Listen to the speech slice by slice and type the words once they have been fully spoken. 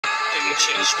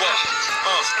change what?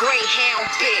 Greyhound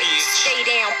bitch, stay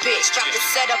down bitch. Drop the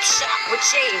set up shop with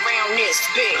J round this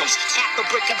bitch. Half a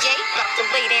brick of gate, about to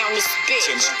lay down this bitch.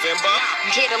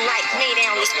 Get a light, lay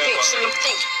down this bitch. And I'm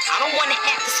thinking, I don't wanna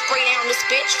have to spray down this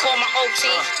bitch. Call my whole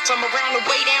team from around the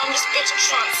way down this bitch. I'm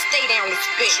trying to stay down this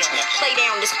bitch, play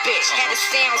down this bitch. Had the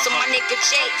sounds of my nigga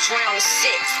J round the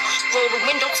six. Roll the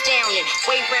windows down and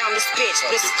way round this bitch.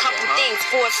 But it's a couple things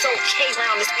before it's okay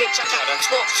round this bitch. I gotta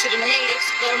talk to the natives,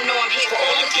 let them know I'm here for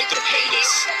all to get to pay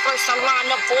this. First I line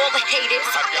up for all the haters.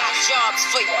 I got jobs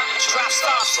for ya, drop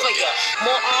stars for ya,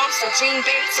 more arms and green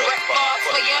baits, rep bar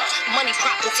for ya. Money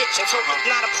propositions, hope it's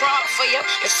not a problem for ya.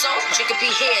 If so, you could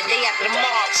be here, they at the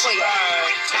mall for ya.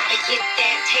 Gotta get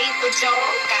that paper,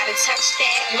 dog. Gotta touch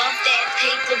that, love that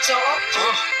paper, dog.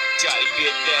 Gotta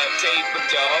get that paper,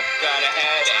 dog. Gotta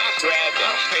have that, grab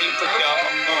that paper, dog.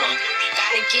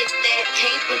 Gotta get that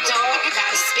paper, dog.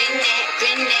 Gotta spin that,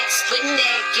 bend that, spin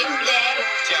that, get that.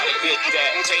 Gotta get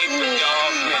that paper,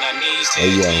 dog. Man, I need that.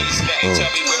 Hey, yo,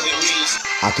 Tell me when we reach.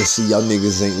 I can see y'all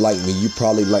niggas ain't like me. You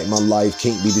probably like my life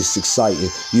can't be this exciting.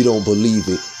 You don't believe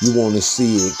it, you wanna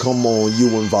see it. Come on,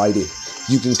 you invited.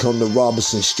 You can come to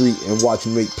Robinson Street and watch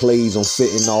me make plays on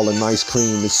fentanyl and ice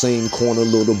cream. The same corner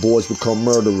little boys become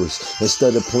murderers.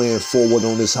 Instead of playing forward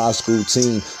on this high school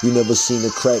team, you never seen a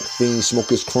crack fiend smoke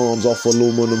his crumbs off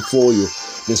aluminum foil.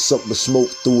 Then suck the smoke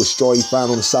through a straw he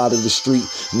found on the side of the street.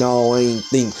 No, I ain't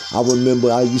think. I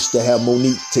remember I used to have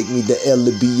Monique take me to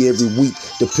L&B every week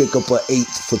to pick up an 8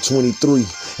 for 23.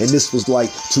 And this was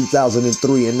like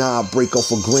 2003, and now I break off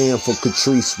 $1 for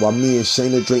Catrice while me and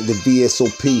Shayna drink the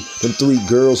VSOP. Them 3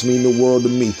 girls mean the world to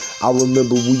me. I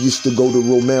remember we used to go to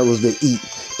Romero's to eat.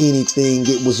 Anything,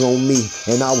 it was on me.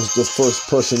 And I was the first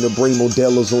person to bring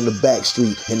Modelo's on the back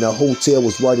street. And the hotel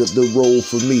was right up the road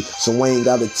for me. So I ain't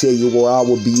gotta tell you where I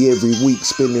would be every week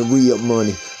spending re-up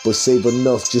money. But save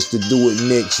enough just to do it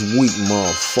next week,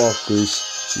 motherfuckers.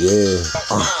 Yeah.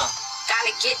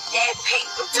 Gotta get that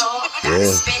paper, dog. Gotta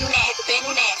spin that, bend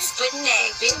that, spin that,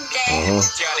 bend that.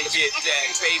 Gotta get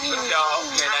that paper, dog.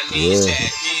 Man, I need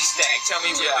that. Tell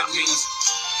me what it means.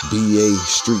 BA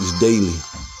Streets Daily.